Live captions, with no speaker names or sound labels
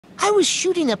I was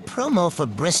shooting a promo for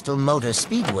Bristol Motor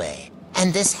Speedway,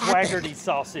 and this happened. Swaggerty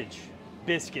sausage,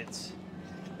 biscuits.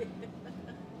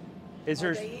 Is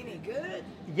there? Are they any good?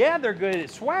 Yeah, they're good.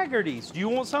 It's Swaggerty's. Do you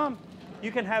want some?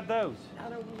 You can have those. I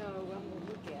don't know. I'm gonna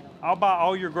look at them. I'll buy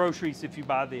all your groceries if you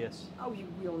buy this. Oh, you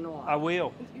will not. I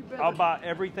will. You better. I'll buy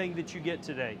everything that you get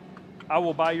today. I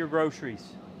will buy your groceries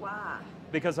Why?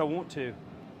 because I want to.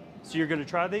 So you're gonna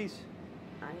try these?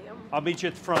 I am. I'll meet you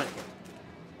at the front.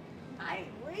 I ain't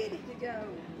ready to go.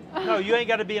 No, you ain't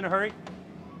got to be in a hurry.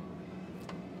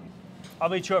 I'll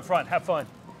meet you up front. Have fun.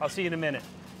 I'll see you in a minute.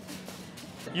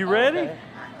 You ready? I guess.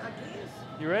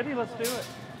 You ready? Let's do it.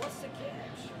 What's the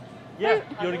catch? Yeah. You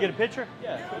want to get a picture?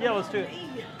 Yeah, let's do it.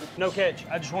 No catch.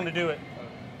 I just want to do it.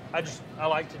 I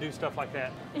like to do stuff like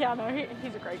that. Yeah, no,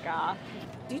 he's a great guy.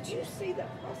 Did you see the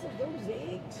price of those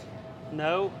eggs?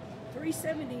 No?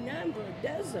 $3.79 for a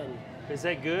dozen. Is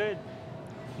that good?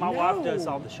 My No. wife does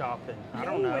all the shopping. I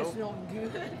don't No, know. it's not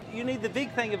good. You need the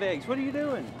big thing of eggs. What are you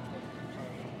doing?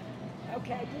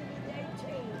 Okay,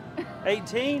 give me the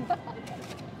 18. 18?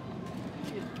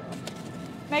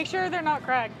 Make sure they're not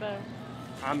cracked, though.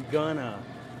 I'm gonna.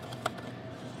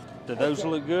 Do those Okay.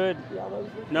 look good? Yeah, those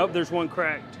look Nope, good. there's one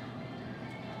cracked.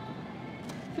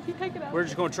 Did you take it out? We're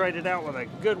just gonna trade it out with a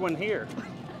good one here.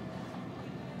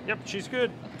 Yep, she's good.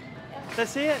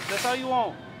 That's it. That's all you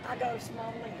want. I got a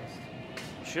small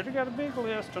list. Should have got a big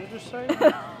list. I'm just saying.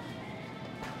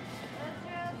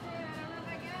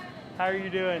 How are you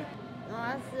doing?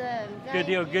 Awesome. Good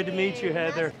deal. Thank Good to meet you, you.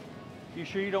 Heather. You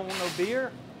sure you don't want no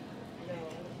beer? No.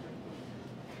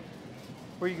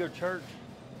 Where you go to church?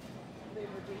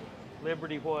 Liberty.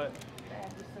 Liberty what?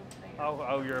 Baptist over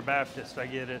there. Oh, you're a Baptist. I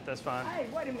get it. That's fine. Hey,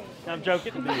 wait a minute. I'm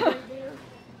joking. Beer?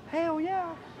 Hell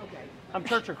yeah. Okay. I'm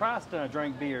Church of Christ and I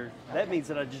drink beer. That means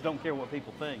that I just don't care what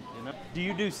people think, you know? Do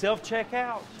you do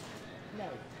self-checkout? No.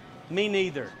 Me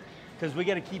neither, because we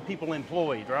got to keep people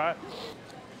employed, right?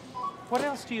 What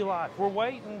else do you like? We're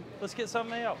waiting. Let's get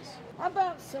something else. How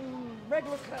about some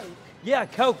regular Coke? Yeah,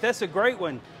 Coke. That's a great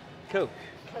one. Coke.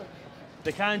 Coke.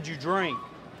 The kind you drink,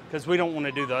 because we don't want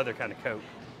to do the other kind of Coke.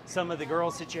 Some of the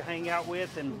girls that you hang out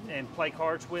with and play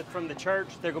cards with from the church,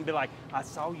 they're going to be like, I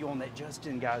saw you on that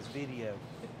Justin guy's video.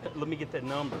 Let me get that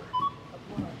number.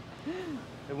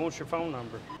 It wants your phone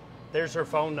number. There's her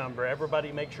phone number.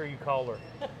 Everybody make sure you call her.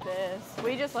 This.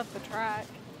 We just left the track.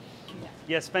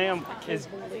 Yes, ma'am. It's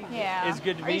Yeah.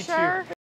 good to Are you meet you. sure?